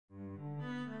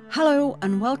Hello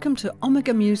and welcome to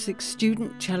Omega Music's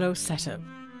Student Cello Setup.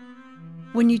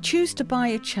 When you choose to buy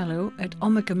a cello at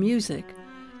Omega Music,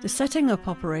 the setting up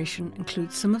operation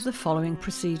includes some of the following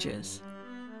procedures.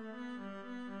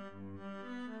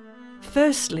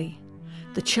 Firstly,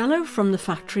 the cello from the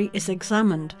factory is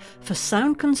examined for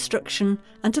sound construction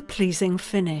and a pleasing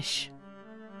finish.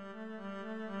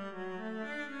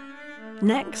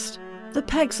 Next, the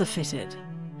pegs are fitted.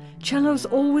 Cellos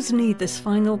always need this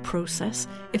final process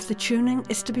if the tuning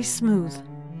is to be smooth.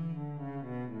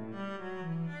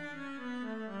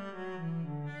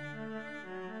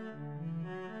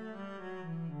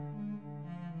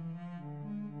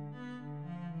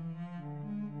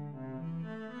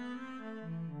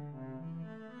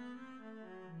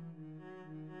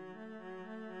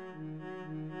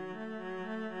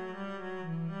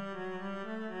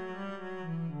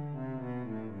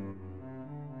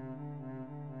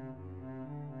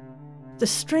 The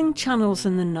string channels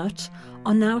in the nut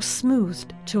are now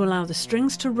smoothed to allow the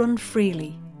strings to run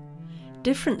freely.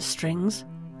 Different strings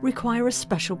require a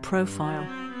special profile.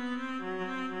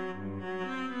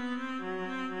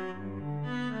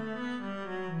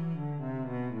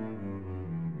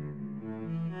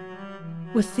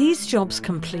 With these jobs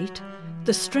complete,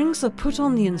 the strings are put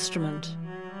on the instrument.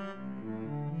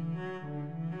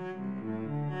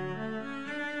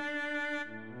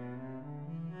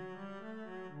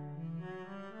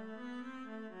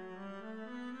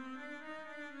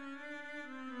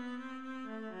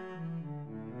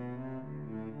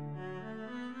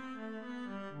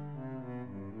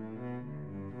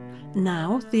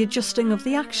 Now the adjusting of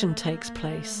the action takes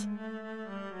place.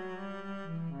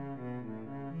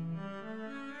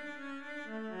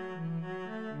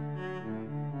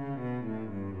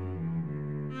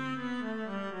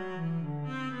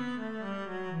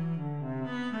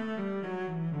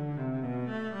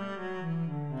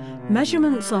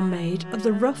 Measurements are made of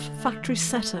the rough factory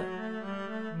setup.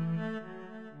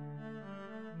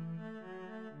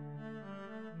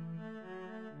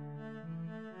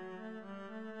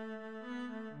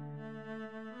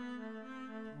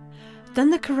 Then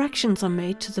the corrections are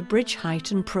made to the bridge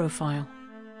height and profile.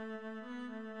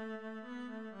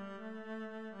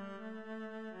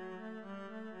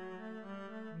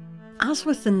 As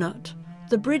with the nut,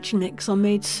 the bridge nicks are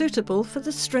made suitable for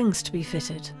the strings to be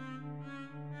fitted.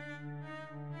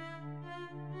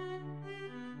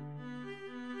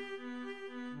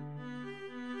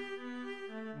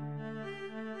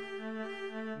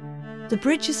 The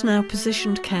bridge is now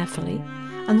positioned carefully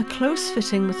and the close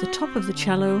fitting with the top of the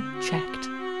cello checked.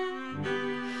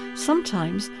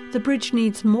 Sometimes the bridge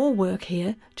needs more work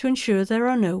here to ensure there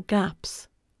are no gaps.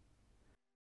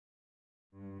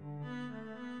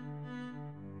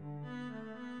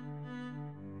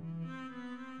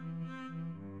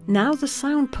 Now the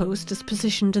sound post is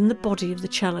positioned in the body of the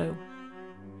cello.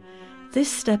 This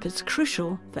step is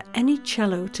crucial for any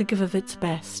cello to give of its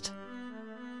best.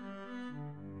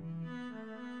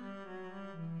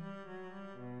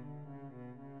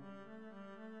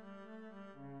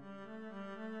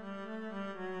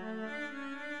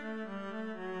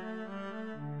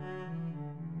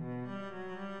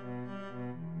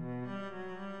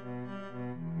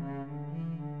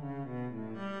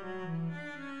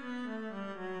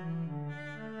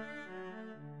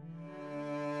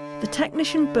 The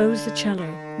technician bows the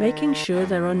cello, making sure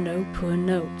there are no poor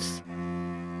notes.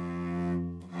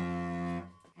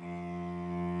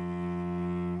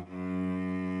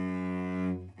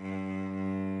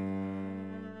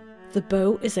 The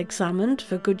bow is examined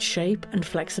for good shape and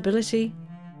flexibility.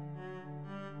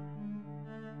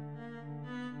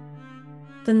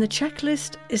 Then the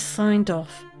checklist is signed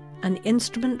off and the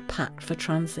instrument packed for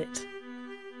transit.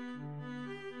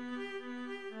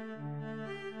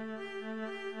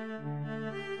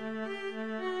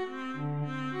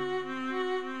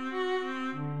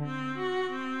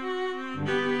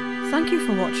 Thank you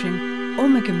for watching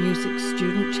Omega Music's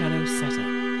Student Cello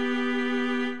Setup.